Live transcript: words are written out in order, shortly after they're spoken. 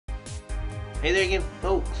Hey there again,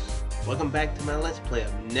 folks. Welcome back to my Let's Play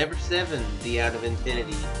of Never7, The Out of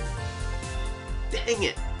Infinity. Dang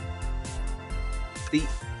it! The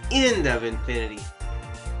end of Infinity.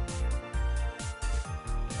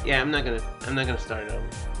 Yeah, I'm not gonna start it over.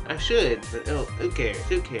 I should, but oh, who cares?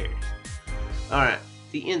 Who cares? Alright,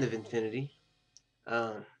 the end of Infinity.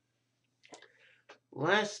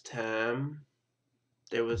 Last time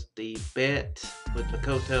there was the bet with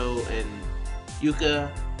Makoto and Yuka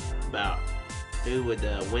about who would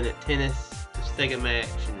win at tennis, the second match,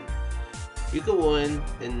 and Yuka won,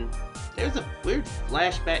 and there's a weird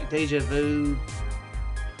flashback deja vu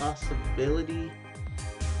possibility.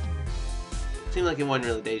 Seemed like it wasn't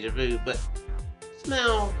really deja vu, but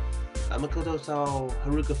somehow Makoto saw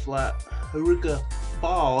Haruka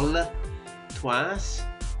fall twice.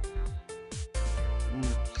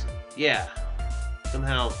 Yeah,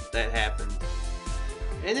 somehow that happened.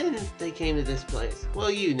 And then they came to this place.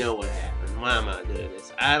 Well, you know what happened. Why am I doing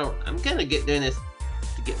this? I'm gonna get doing this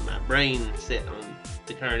to get my brain set on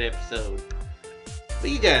the current episode.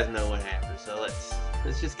 But you guys know what happened, so let's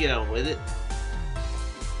just get on with it.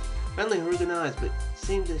 Finally, Haruka nods, but it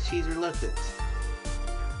seems that she's reluctant.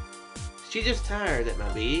 She's just tired, that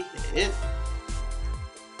might be it.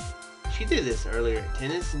 She did this earlier at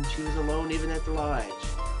tennis, and she was alone even at the lodge.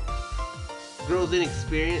 The girl's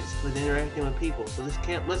inexperienced with interacting with people, so this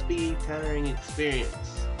camp must be a tiring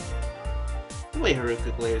experience. The way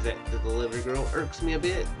Haruka glares at the delivery girl irks me a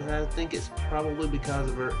bit, but I think it's probably because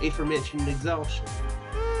of her aforementioned exhaustion.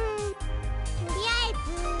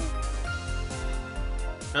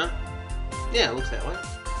 Huh? Yeah, it looks that way.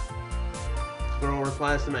 The girl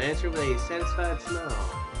replies to my answer with a satisfied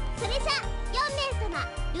smile.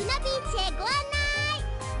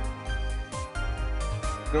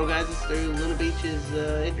 Girl guides us through Luna Beach's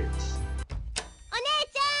entrance.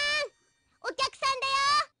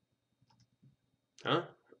 Huh?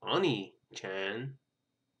 Oni-chan?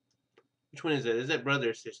 Which one is that? Is that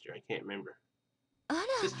brother or sister? I can't remember.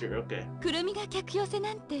 Sister, okay. The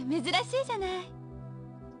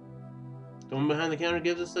woman behind the counter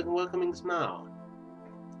gives us a welcoming smile.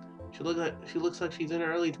 She looks like she's in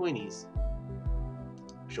her early 20s.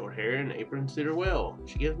 Short hair and apron suit her well.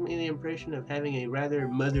 She gives me the impression of having a rather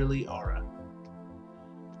motherly aura.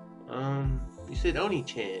 You said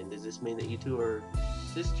Oni-chan. Does this mean that you two are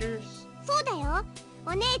sisters? What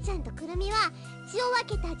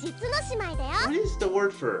is the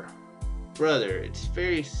word for brother? It's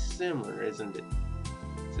very similar, isn't it?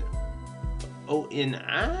 Is it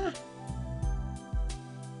O-N-I?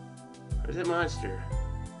 Or is it monster?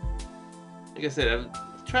 Like I said, I've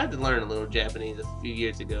tried to learn a little Japanese a few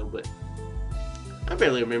years ago, but I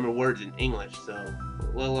barely remember words in English, so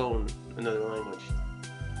let alone another language.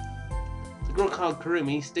 The girl called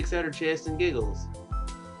Kurumi sticks out her chest and giggles.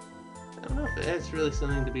 I don't know if that's really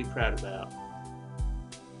something to be proud about.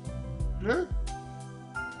 Huh?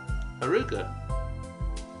 Haruka.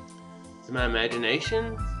 Is it my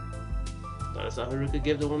imagination? Thought I saw Haruka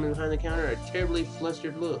give the woman behind the counter a terribly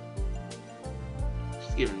flustered look.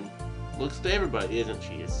 She's giving looks to everybody, isn't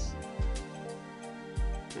she?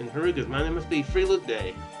 In Haruka's mind, it must be Free Look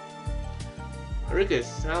Day. Haruka is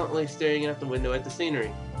silently staring out the window at the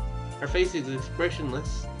scenery. Her face is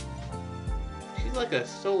expressionless. She's like a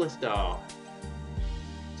soulless doll.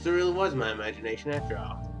 So it really was my imagination after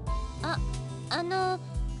all.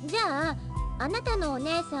 じゃあ、あなたのお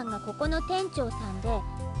姉さんがここの店長さんで、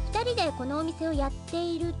二人でこのお店をやって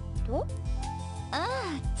いると？あ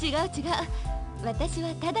あ、違う違う。私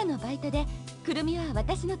はただのバイトで、くるみは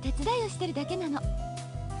私の手伝いをしてるだけなの。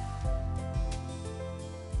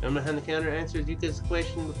The woman behind the counter answers Yuka's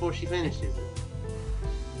question before she finishes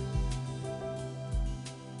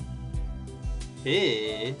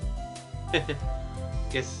it.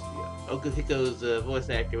 Guess Okuhiko's voice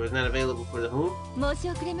actor was not available for the whom? 申し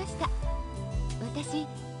遅れました。私、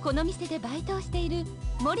この店でバイトをしている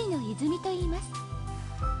森野泉と言います。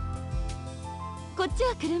こっち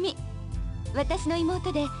はくるみ。私の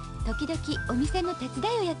妹で時々お店の手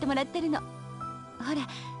伝いをやってもらってるの。ほら、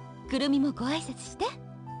くるみもご挨拶して。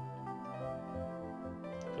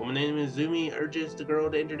The woman named Izumi urges the girl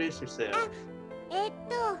to introduce herself.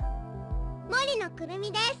 森野くる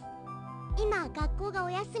みです。今学校がお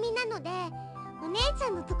休みなので、お姉ちゃ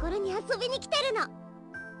んのところに遊びに来てるの。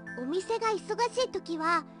お店が忙しい時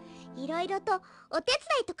はいろいろとお手伝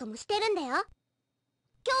いとかもしてるんだよ。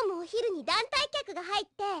今日もお昼に団体客が入っ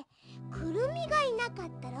て、くるみがいなか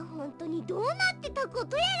ったら本当にどうなってたこ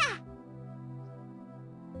とや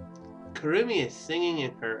ら。Kurumi is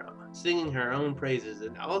singing her own praises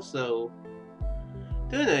and also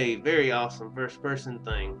doing a very awesome first-person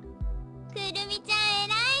thing. くるみちゃん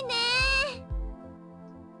偉いね。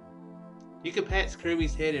Yuka pats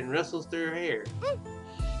Kurumi's head and rustles through her hair.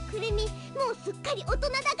 くるみ、もうすっかり大人だ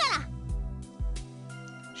から。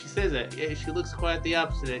 She says that she looks quite the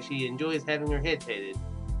opposite, as she enjoys having her head petted.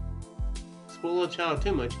 Spoil a child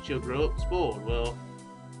too much and she'll grow up spoiled. Well,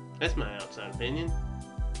 that's my outside opinion.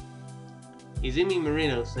 Izumi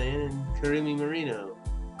Marino-san and Kurumi Marino.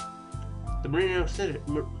 The Marino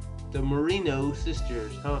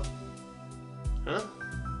sisters, huh? Huh?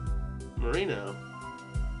 Marino.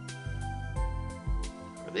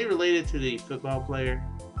 Are they related to the football player?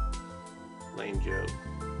 Lame joke.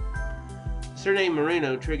 Surname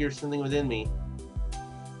Marino triggers something within me.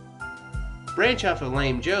 Branch off a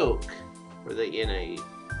lame joke. Were they in a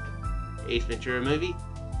Ace Ventura movie?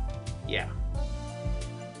 Yeah.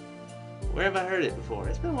 Where have I heard it before?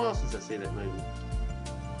 It's been a while since I've seen that movie.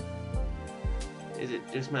 Is it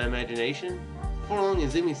just my imagination? Before long,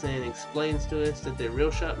 Izumi-san explains to us that the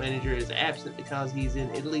real shop manager is absent because he's in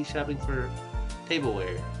Italy shopping for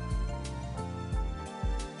tableware.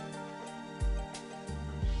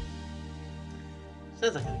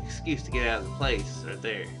 Sounds like an excuse to get out of the place right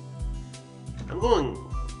there. I'm going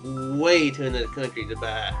way to another country to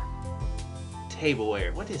buy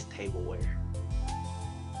tableware. What is tableware?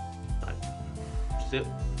 Like,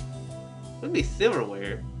 would be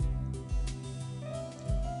silverware.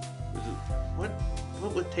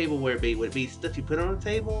 What would tableware be? Would it be stuff you put on a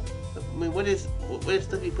table? I mean, what is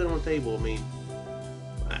stuff you put on a table? I mean,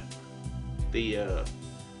 the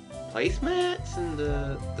placemats and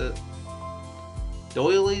the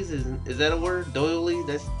doilies, is that a word? Doily?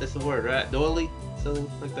 That's the word, right? Doily? Something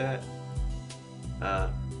like that.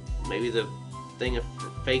 Maybe the thing of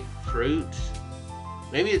fake fruit.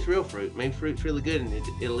 Maybe it's real fruit. Maybe fruit's really good in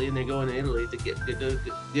Italy, and they're going to Italy to get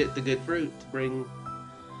the good fruit to bring.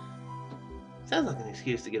 Sounds like an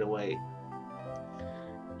excuse to get away.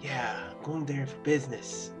 Yeah, I'm going there for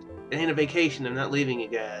business. It ain't a vacation. I'm not leaving you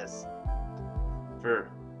guys. For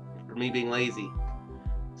me being lazy.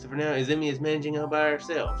 So for now, Izumi is managing all by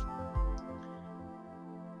herself.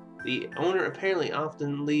 The owner apparently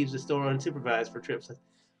often leaves the store unsupervised for trips. This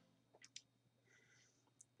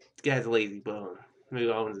guy's a lazy bum. Maybe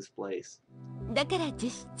I'll own this place. だから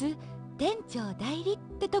実質店長代理っ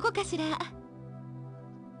てとこかしら。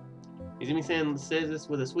Izumi-san says this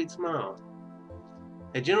with a sweet smile.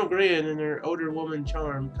 A gentle grin and her older woman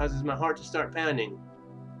charm causes my heart to start pounding.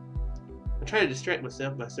 I try to distract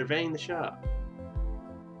myself by surveying the shop.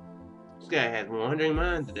 This guy has a wandering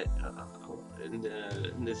mind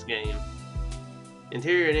in this game.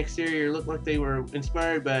 Interior and exterior look like they were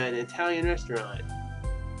inspired by an Italian restaurant.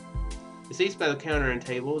 The seats by the counter and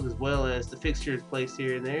tables, as well as the fixtures placed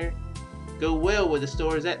here and there, go well with the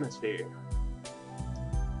store's atmosphere.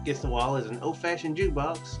 Against the wall is an old-fashioned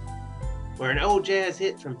jukebox, where an old jazz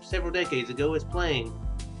hit from several decades ago is playing.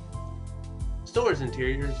 The store's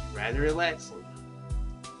interior is rather relaxing.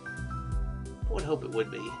 I would hope it would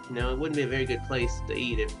be. You know, it wouldn't be a very good place to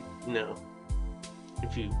eat if it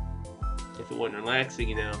wasn't relaxing.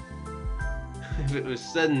 You know, if it was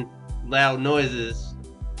sudden loud noises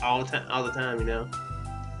all the time. You know.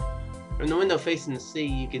 From the window facing the sea,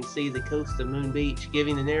 you can see the coast of Moon Beach,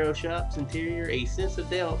 giving the narrow shop's interior a sense of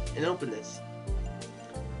depth and openness.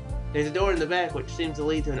 There's a door in the back which seems to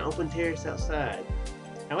lead to an open terrace outside.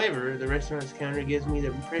 However, the restaurant's counter gives me the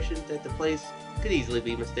impression that the place could easily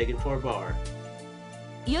be mistaken for a bar.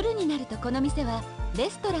 夜になるとこの店はレ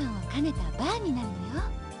ストランを兼ねたバーになるのよ。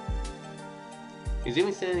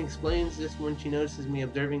Izumi-san explains this when she notices me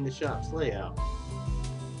observing the shop's layout.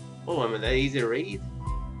 Oh, am I that easy to read?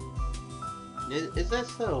 Is that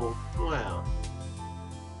so? Wow.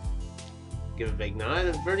 Give a vague nod,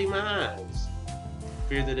 averting my eyes.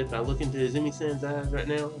 Fear that if I look into Izumi-san's eyes right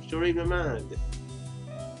now, she'll read my mind.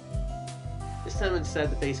 This time I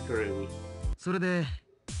decide to face Kurumi. それで、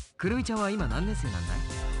くるみちゃんは今何年生なんだい？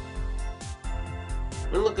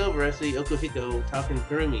 When I look over, I see Okuhiko talking to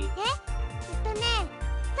Kurumi. 3年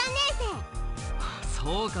生。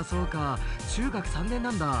そうかそうか、中学3年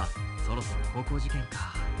なんだ。そろそろ高校受験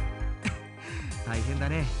か。大変だ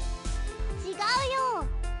ね。違うよ。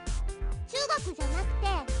中学じゃなくて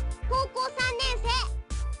高校3年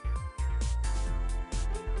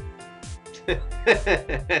生。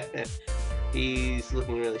He's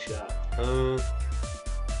looking really shocked.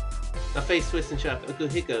 My face twists in shock.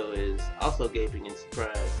 Okuhiko is also gaping in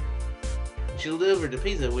surprise. When she delivered the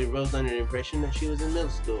pizza, we were both under the impression that she was in middle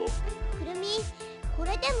school. くるみ、こ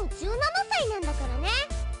れでも17歳なんだからね。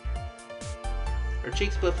Her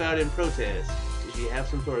cheeks puff out in protest. Does she have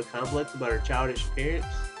some sort of complex about her childish appearance?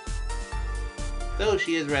 Though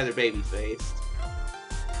she is rather baby-faced.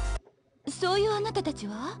 そういうあなたたち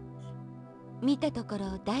は？見たとこ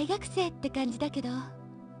ろ大学生って感じだけど。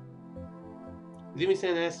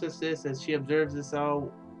Izumi-san asks us this as she observes us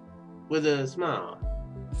all with a smile.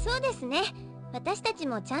 そうですね。私たち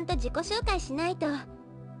もちゃんと自己紹介しないと。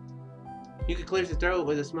Yuka clears her throat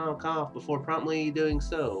with a small cough before promptly doing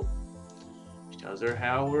so. She tells her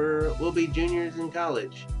how we'll be juniors in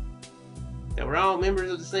college, that we're all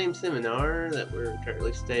members of the same seminar, that we're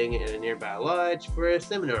currently staying at a nearby lodge for a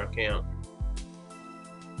seminar camp.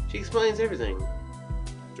 She explains everything.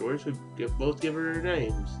 Afterwards, we both give her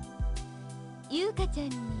names. ゆうかちゃん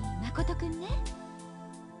に誠くんね。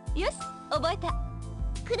よし、覚えた。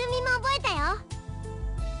くるみも覚えたよ。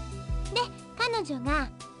で、彼女が。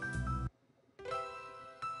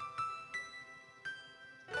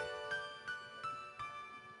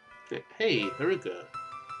Hey, Haruka.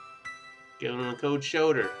 Giving him a cold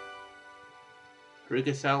shoulder.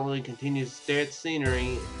 Haruka silently continues to stare at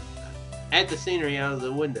the scenery out of the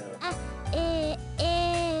window. あ、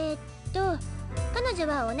彼女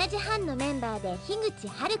は同じ班のメンバーで樋口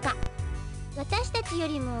遥。私たちよ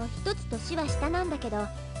りも一つ年は下なんだけど、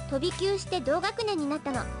飛び級して同学年になっ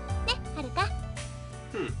たの。ね、遥。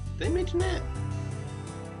They mention that.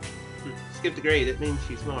 Skip the grade, that means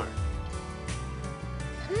she's smart.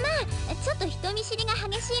 まあ、ちょっと人見知りが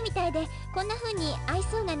激しいみたいで、こんな風に愛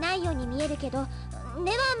想がないように見えるけど、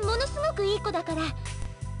根はものすごくいい子だから。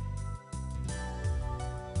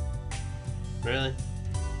Really?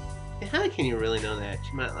 How can you really know that?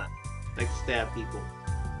 She might like to stab people.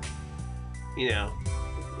 You know,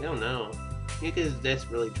 you don't know. Yuka's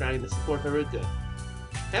desperately trying to support Haruka.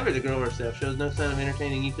 However, the girl herself shows no sign of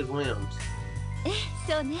entertaining Yuka's whims.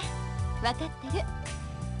 そうね。わかってる。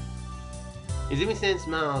Izumi-san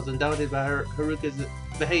smiles, undaunted by Haruka's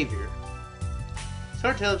behavior. It's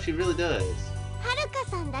hard to tell if she really does. 遥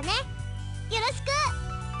さんだね。よろしく。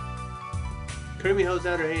Kurumi holds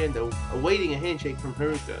out her hand, awaiting a handshake from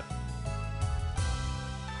Haruka.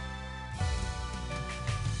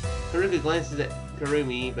 Haruka glances at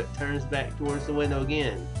Kurumi, but turns back towards the window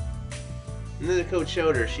again. Another cold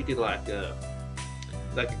shoulder she could like a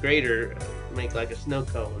grater, make like a snow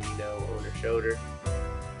cone, you know, on her shoulder.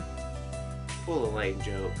 Full of lame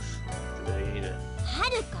jokes today, ain't it?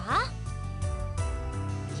 遥。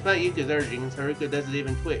 Despite Yuka's urgings, Haruka doesn't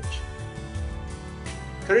even twitch.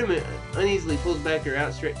 Kurumi uneasily pulls back her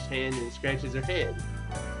outstretched hand and scratches her head.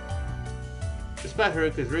 Despite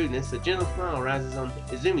Haruka's rudeness, a gentle smile rises on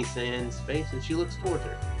Izumi-san's face as she looks towards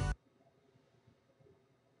her.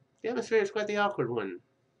 The atmosphere is quite the awkward one,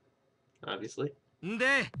 obviously. Oh,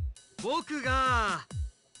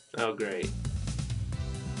 great.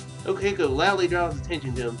 Okuhiko loudly draws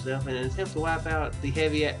attention to himself in an attempt to wipe out the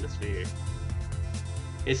heavy atmosphere.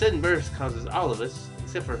 His sudden burst causes all of us,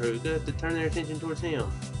 except for Haruka, to turn their attention towards him.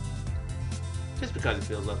 Just because he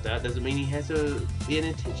feels left out doesn't mean he has to be an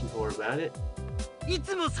attention whore about it. い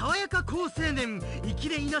つも爽やか好青年、生き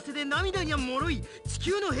れいなせで涙には脆い、地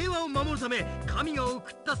球の平和を守るため神が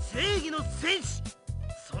送った正義の戦士、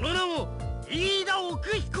その名も飯田奥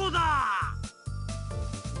彦だ。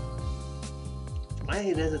Why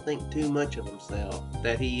he doesn't think too much of himself?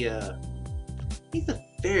 That he's a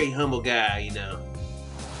very humble guy, you know.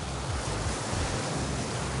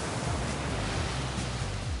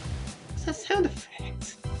 What's that sound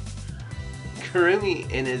effect? Kurumi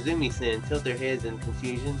and Izumi-san tilt their heads in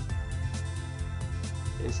confusion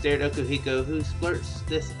and stare at Okuhiko, who splurts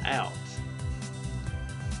this out.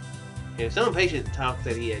 He was so impatient to talk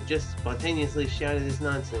that he had just spontaneously shouted his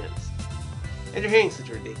nonsense. After hearing such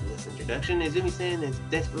a ridiculous introduction, Izumi-san is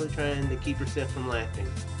desperately trying to keep herself from laughing.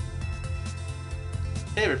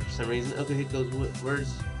 However, for some reason, Okuhiko's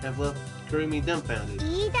words have left Kurumi dumbfounded.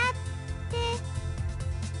 飯田って。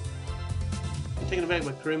 I'm taken aback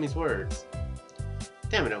by Kurumi's words.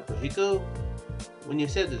 Damn it, Okuhiko. When you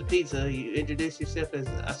accepted the pizza, you introduced yourself as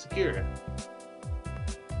Asakura.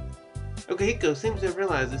 Okuhiko seems to have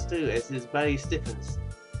realized this too, as his body stiffens.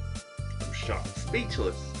 I'm shocked,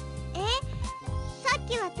 speechless. さっ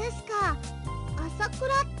きは確か朝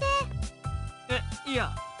倉って。い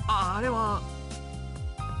や、あれは。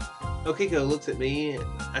 Okiko looks at me, and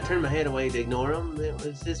I turn my head away to ignore him. It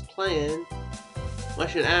was his plan. Why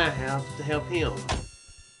should I have to help him?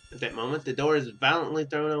 At that moment, the door is violently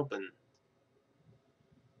thrown open.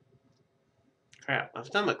 Crap, I was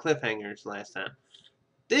talking about cliffhangers last time.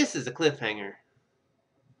 This is a cliffhanger.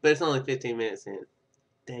 But it's only 15 minutes in.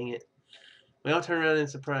 Dang it. We all turn around in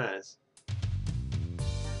surprise.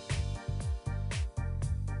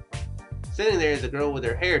 Sitting there is a girl with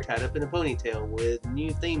her hair tied up in a ponytail with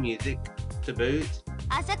new theme music to boot.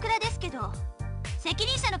 朝倉ですけど、責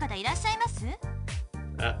任者の方いらっしゃいます？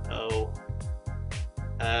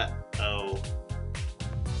 Uh-oh.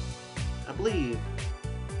 I believe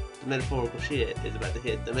the metaphorical shit is about to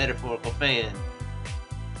hit the metaphorical fan.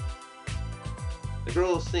 The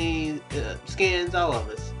girl scans all of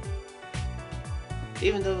us.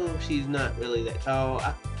 Even though she's not really that tall,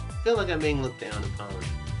 I feel like I'm being looked down upon.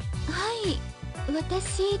 はい、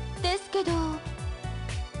私ですけど。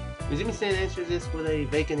 Mizumi-san answers this with a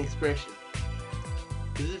vacant expression.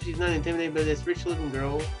 As if she's not intimidated by this rich-looking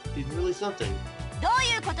girl, she's really something. どう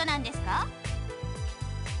いうことなんですか?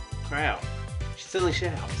 Crowd. She suddenly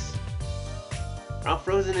shouts. We're all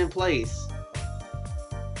frozen in place.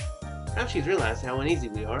 Now she's realized how uneasy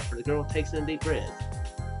we are, for the girl takes in a deep breath.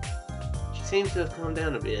 She seems to have calmed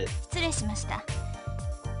down a bit. 失礼しました。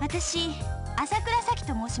私、朝倉咲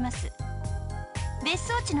と申します。別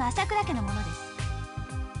荘地の朝倉家のものです。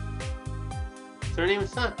 So her name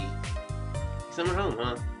is Saki. Summer home,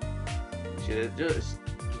 huh? She just...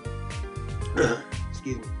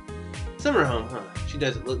 Excuse me. Summer home, huh? She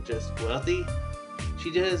doesn't look just wealthy.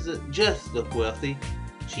 She doesn't just look wealthy.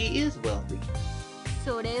 She is wealthy.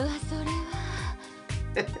 それは。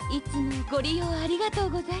いつもご利用ありがとう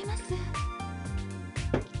ございます。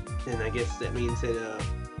 And I guess that means that,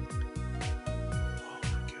 oh my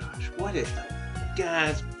gosh, what is the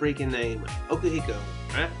guy's freaking name? Okuhiko,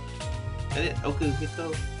 right? Is that it?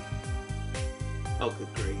 Okuhiko? Oh,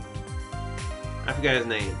 good grief. I forgot his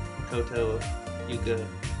name. Makoto, Yuka.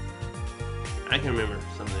 I can remember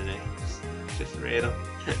some of the names. Just read them.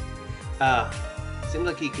 Seems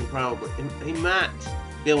like he can probably, he might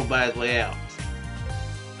be able to buy his way out.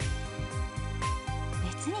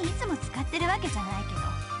 別にいつも使ってるわけじゃないけど。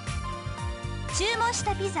注文し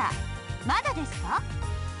たピザ、まだですか?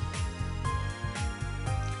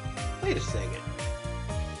 Wait a second.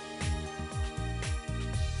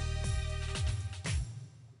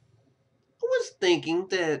 I was thinking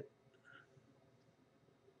that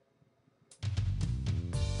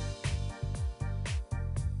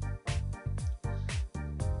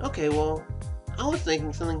okay, well, I was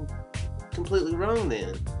thinking something completely wrong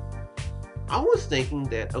then. I was thinking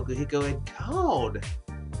that Okuhiko had called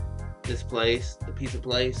this place, the pizza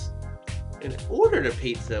place, and ordered a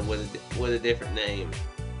pizza with a different name.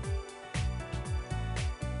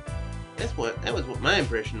 That was what my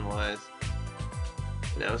impression was.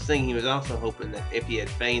 And I was thinking he was also hoping that if he had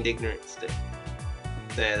feigned ignorance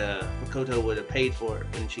that Makoto would have paid for it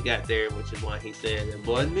when she got there, which is why he said, "It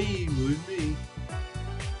wasn't me, it wasn't me."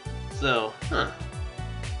 So,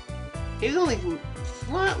 he was only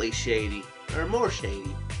slightly shady, or more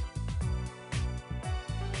shady.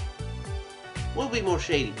 What would be more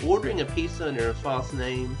shady? Ordering a pizza under a false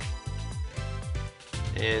name,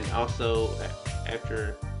 and also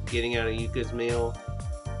after getting out of Yuka's meal,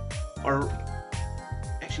 or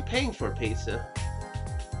actually paying for a pizza,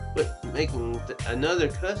 but making another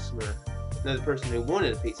customer, another person who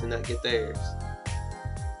wanted a pizza, not get theirs.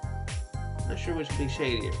 Not sure which would be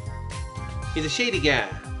shadier. He's a shady guy.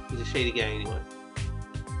 He's a shady guy anyway.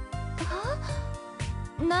 は?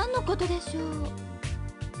 何のことでしょう?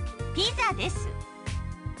 ピザです。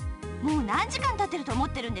もう何時間経ってると思っ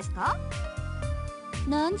てるんですか?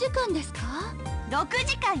 何時間ですか? 6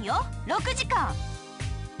時間よ、6時間。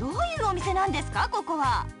どういうお店なんですか、ここ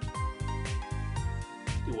は?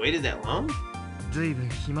 You waited that long? ずいぶん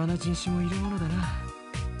暇な人種もいるものだな。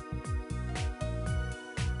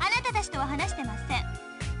あなたたちとは話してません。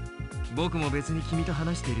僕も別に君と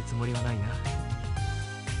話しているつもりはないな。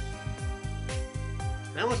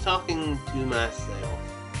I was talking to myself.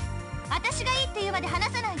 私がいいって言うまで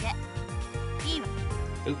話さないで。いいわ。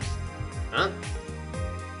 Oops. Huh?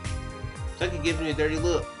 Saki gives me a dirty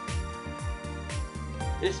look.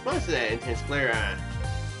 In response to that intense glare, I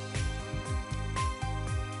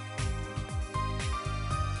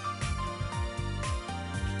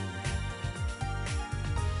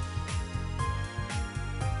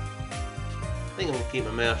think I'm gonna keep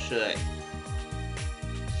my mouth shut.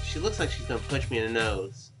 She looks like she's gonna punch me in the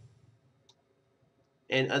nose.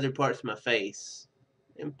 And other parts of my face.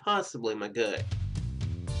 And possibly my gut.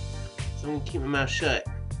 So I'm gonna keep my mouth shut.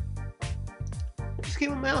 Just keep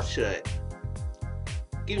my mouth shut.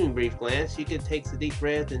 Giving a brief glance, Yuka takes a deep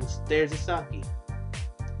breath and stares at Saki.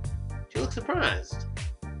 She looks surprised.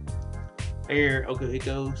 I hear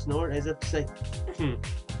Okuhiko snort as if to say,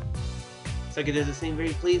 Saki doesn't seem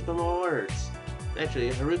very pleased by my words.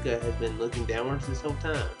 Naturally, Haruka has been looking downwards this whole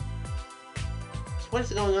time. So what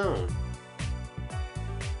is going on?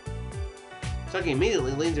 Saki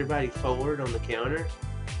immediately leans her body forward on the counter.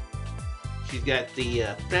 She's got the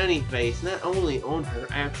frowny face not only on her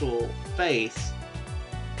actual face,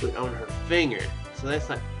 but on her finger. So that's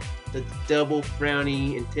like the double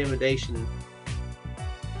frowny intimidation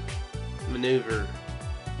maneuver.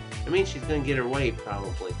 I mean, she's gonna get her way,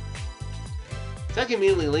 probably. Saki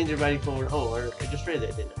immediately leans her body forward. Oh, I just read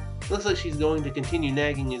that, didn't I? Looks like she's going to continue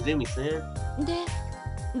nagging Izumi-san. で、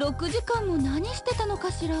6時間も何してたの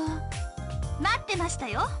かしら。待ってました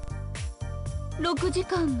よ。6時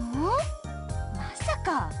間も？まさ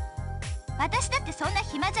か。私だってそんな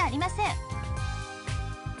暇じゃありません。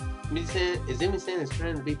Izumi-san is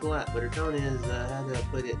trying to be polite, but her tone is, how do I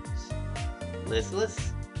put it,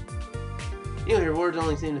 listless? You know, her words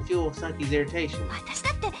only seem to fuel Saki's irritation. 私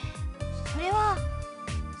だって、それは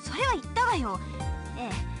言ったわよ。え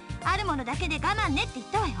え、あるものだけで我慢ねって言っ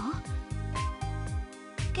たわよ。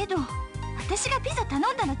けど、私がピザ頼ん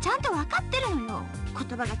だのちゃんと分かってるのよ。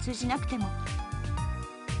言葉が通じなくても。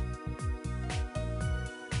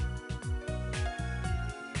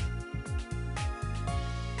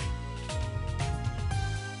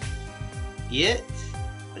Yet?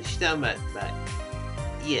 What is she talking about?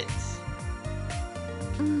 Yet?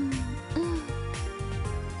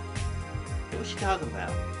 What's she talking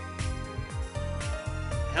about?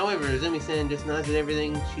 However, Izumi-san just nods at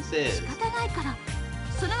everything she says. 仕方ないから、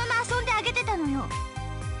そのまま遊んであげてたのよ。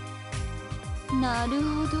なる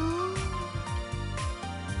ほど。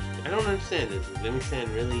I don't understand this. Does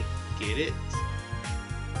Izumi-san really get it?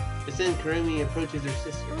 But then Kurumi approaches her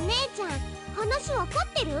sister. お姉ちゃん、話わかっ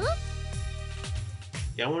てる？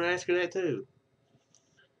 Yeah, I want to ask her that too.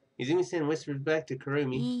 Izumi-san whispers back to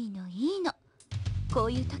Kurumi. いいのいいの。こ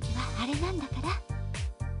ういう時はあれなんだから。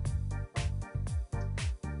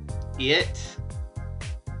Yet,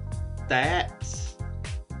 that's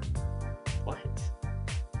what?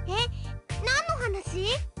 え、何の話？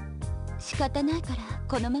仕方ないから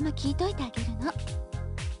このまま聞いといてあげるの。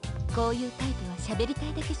こういうタイプは喋りた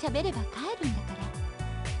いだけ喋れば帰るんだから。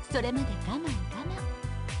それまで我慢我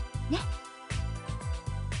慢。ね。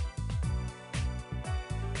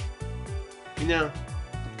You know,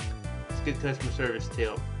 it's good customer service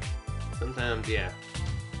too. Sometimes, yeah.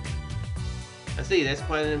 I see, that's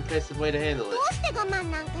quite an impressive way to handle ど it. うして我慢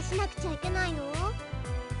なんかしなくちゃいけないの？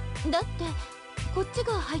だってこっち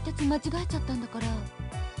が配達間違えちゃったんだから。く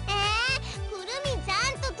るみちゃ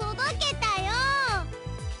んと届けたよ。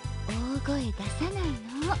大声出さない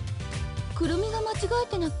の。くるみが間違え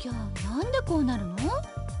てなきゃなんでこうなるの？ひどい。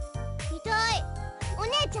お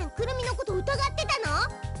姉ちゃんくるみのこと疑ってたの？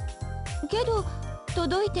けど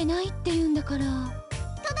届いてないって言うんだから。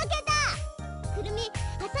届けた。くるみ、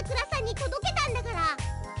朝倉さんに届けたんだから。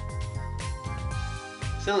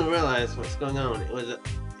Suddenly realized what's going on. It was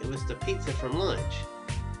the pizza from lunch.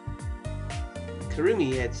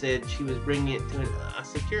 Kurumi had said she was bringing it to an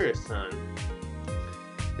Asakura-san.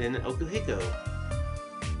 Then Okuhiko.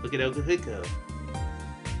 Look at Okuhiko.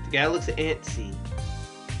 The guy looks at Antsy.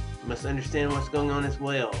 You must understand what's going on as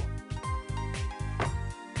well.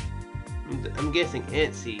 I'm guessing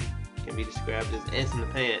Antsy can be described as S in the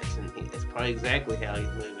pants, and that's probably exactly how he's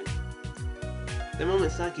moving. The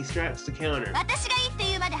moment Saki straps the counter. 私がいいって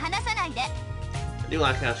言うまで話さないで。 I do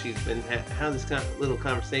like how she's been, how this little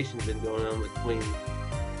conversation's been going on between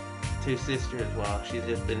two sisters while she's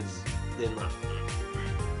just been like.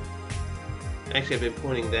 Actually, I've been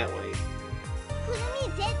pointing that way. くる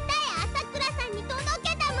み絶対朝倉さんに届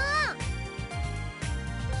けたもん。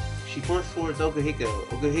 She points towards Okuhiko.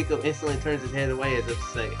 Okuhiko instantly turns his head away as if to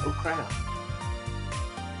say, "Oh crap!"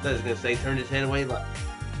 I was gonna say, turned his head away like,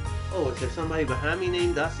 "Oh, is there somebody behind me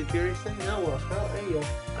named Asakura-san?" No, well, there you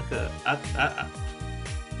go.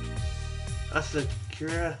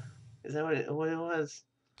 Asakura, is that what it was?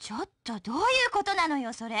 ちょっとどういうことなの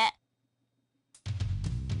よそれ。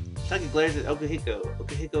 Saki glares at Okuhiko.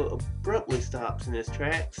 Okuhiko abruptly stops in his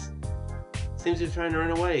tracks. Seems to be trying to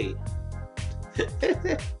run away.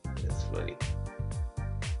 That's funny.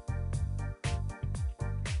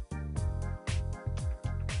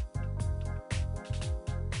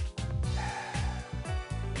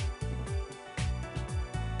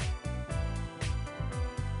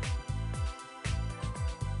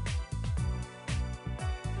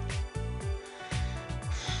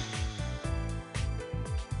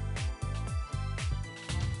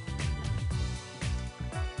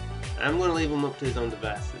 I'm going to leave him up to his own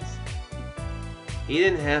devices. He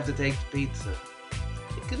didn't have to take the pizza.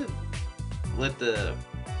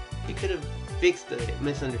 He could have fixed the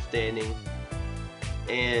misunderstanding,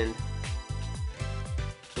 and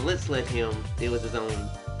so let's let him deal with his own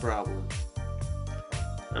problems.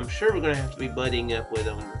 I'm sure we're going to have to be buddying up with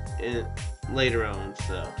him later on,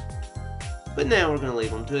 so. But now we're going to leave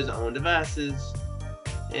him to his own devices,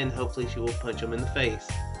 and hopefully she will punch him in the face.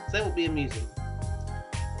 So that will be amusing.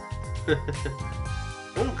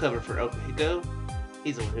 One cover for Okuhiko.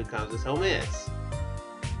 He's the one who caused this whole mess.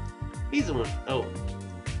 He's the one. Oh,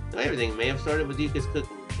 no, everything may have started with Yuka's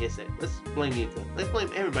cooking. He said, let's blame Yuka. Let's blame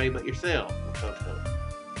everybody but yourself, Makoto.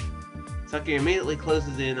 Saki immediately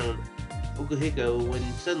closes in on Okuhiko when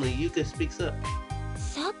suddenly Yuka speaks up.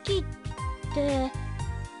 さっきって、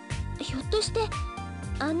ひょっとして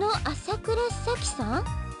あの朝倉咲さん？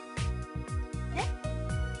え？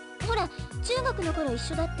ほら、中学の頃一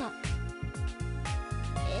緒だった。な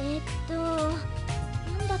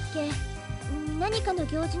んだっけ、何かの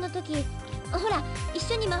行事の時、ほら、一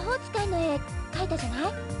緒に魔法使いの絵描いたじゃな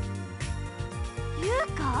い？優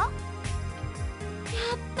香？やっ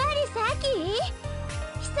ぱりサキ？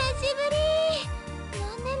久しぶり。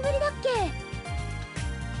何年ぶりだっけ？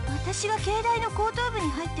私が慶大の高等部に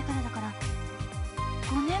入ってからだから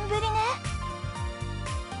5年ぶりね。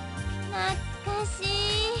懐かしい。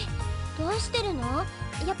どうしてるの？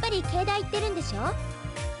やっぱり慶大行ってるんでしょ？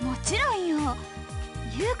もちろんよ。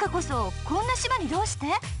優香こそこんな島にどうして？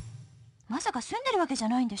まさか住んでるわけじゃ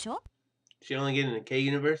ないんでしょ？ She only get into K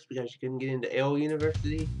universe because she couldn't get into L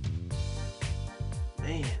University?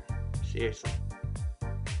 Man, seriously.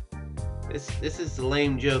 This is the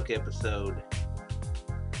lame joke episode.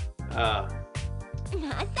 まさ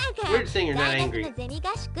か Weird thing you're not 大学 angry. のゼミ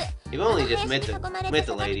合宿。 You've only just あの met 林 the に囲まれ met た the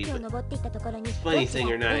砂 lady, 漠を but 登っていったところに it's funny seeing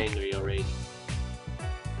her not え angry already.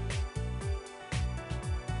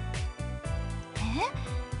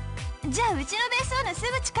 じゃあうちの別荘のすぐ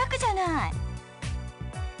近くじゃない。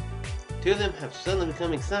Two of them have suddenly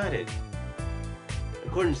become excited.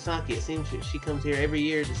 According to Saki, it seems that she comes here every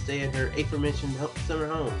year to stay at her aforementioned summer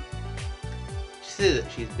home. She says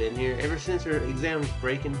that she's been here ever since her exams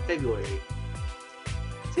break in February.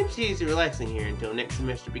 Seems she's relaxing here until next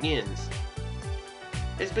semester begins.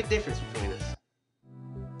 There's a big difference between us.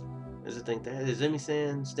 As I think that,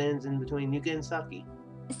 Izumi-san stands in between Yuka and Saki.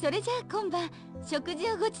 それじゃあ今晩食事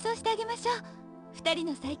をご馳走してあげましょう。二人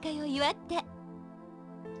の再会を祝って。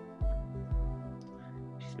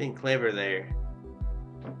She's been clever there.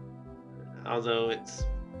 Although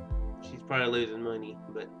she's probably losing money,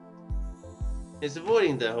 but it's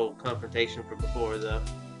avoiding the whole confrontation from before though.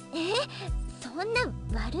 そんな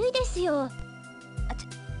悪いですよ。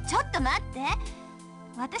ちょっと待って。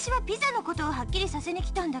私はピザのことをはっきりさせに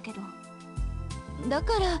来たんだけど。だ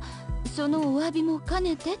からそのお詫びも兼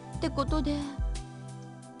ねてってことで。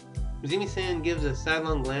Izumi-san gives a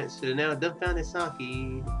sidelong glance to the now dumbfounded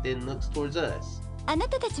Saki, then looks towards us. あな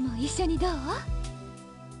たたちも一緒にどう？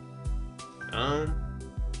 I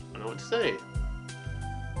don't know what to say.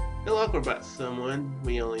 Feel awkward about someone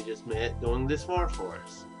we only just met going this far for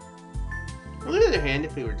us. On the other hand,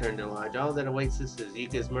 if we return to the lodge, all that awaits us is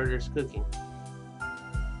Yuka's murderous cooking.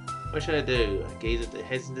 What should I do? I gaze at the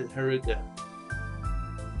hesitant Haruka.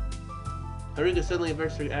 Haruka suddenly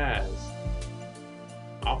averts her eyes.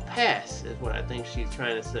 I'll pass, is what I think she's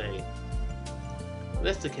trying to say. If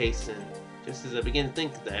that's the case, then, just as I begin to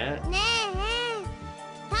think of that... ねえ、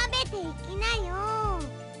食べていきなよ。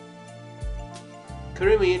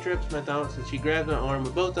 Kurumi interrupts my thoughts as she grabs my arm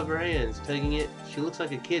with both of her hands, tugging it. She looks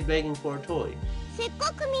like a kid begging for a toy. せっ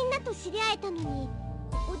かくみんなと知り合えたのに、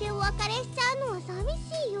ここでお別れしちゃうのは寂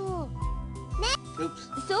しいよ。ね。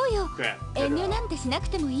Oops. そうよ。 Crap. 遠慮なんてしなく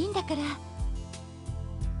てもいいんだから。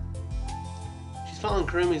She's following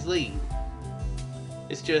Kurumi's lead.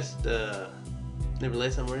 It's just,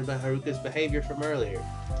 nevertheless, I'm worried about Haruka's behavior from earlier.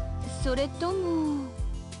 それとも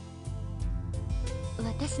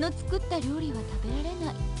私の作った料理は食べられ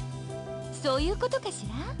ない、そういうことかし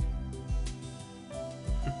ら？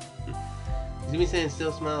 Izumi-san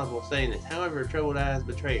still smiles while saying this. However, her troubled eyes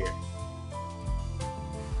betray her.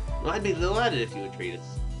 Well, I'd be delighted if you would treat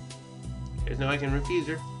us. There's no way I can refuse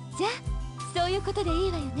her. じゃあそういうことでい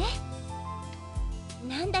いわよね。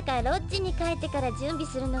なんだかロッジに帰ってから準備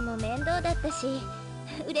するのも面倒だったし、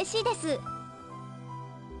嬉しいです。ね、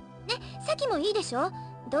さきもいいでしょ？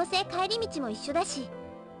どうせ帰り道も一緒だし。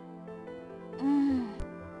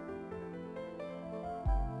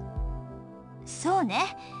そう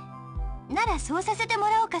ね。ならそうさせても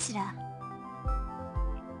らおうかしら。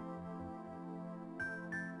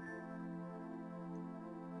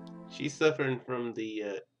She's suffering from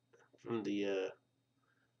the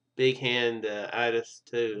big hand itis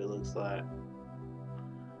too, it looks like.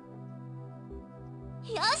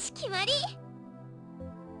 よし、決まり。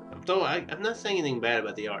I'm not saying anything bad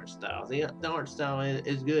about the art style. The art style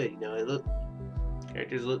is good, you know.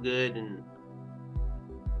 Characters look good, and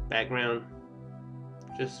background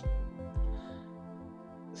just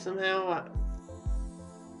somehow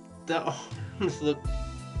the arms look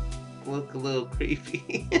a little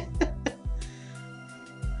creepy.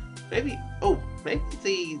 maybe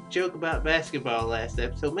the joke about basketball last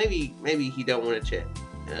episode. Maybe he don't want to check.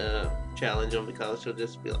 challenge them because she'll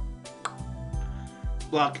just be like,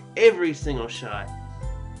 block every single shot.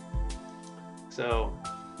 So,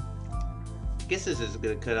 I guess this is a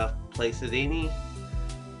good cutoff place as any.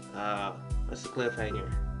 What's the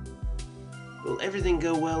cliffhanger? Will everything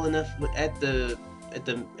go well enough at the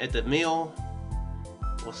meal?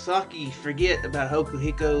 Will Saki forget about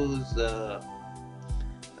Hokuhiko's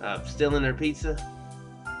stealing her pizza?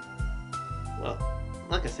 Well,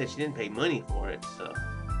 like I said, she didn't pay money for it, so,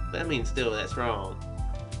 but I mean, still, that's wrong.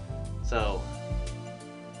 So,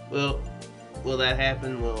 will that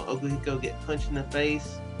happen? Will Okuhiko get punched in the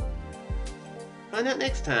face? Find out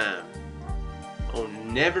next time on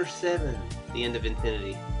Never7, the end of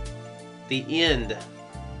Infinity. The end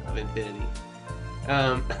of Infinity.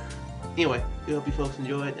 Anyway, we hope you folks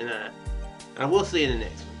enjoyed, and I will see you in the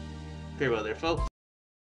next one. Farewell there, folks.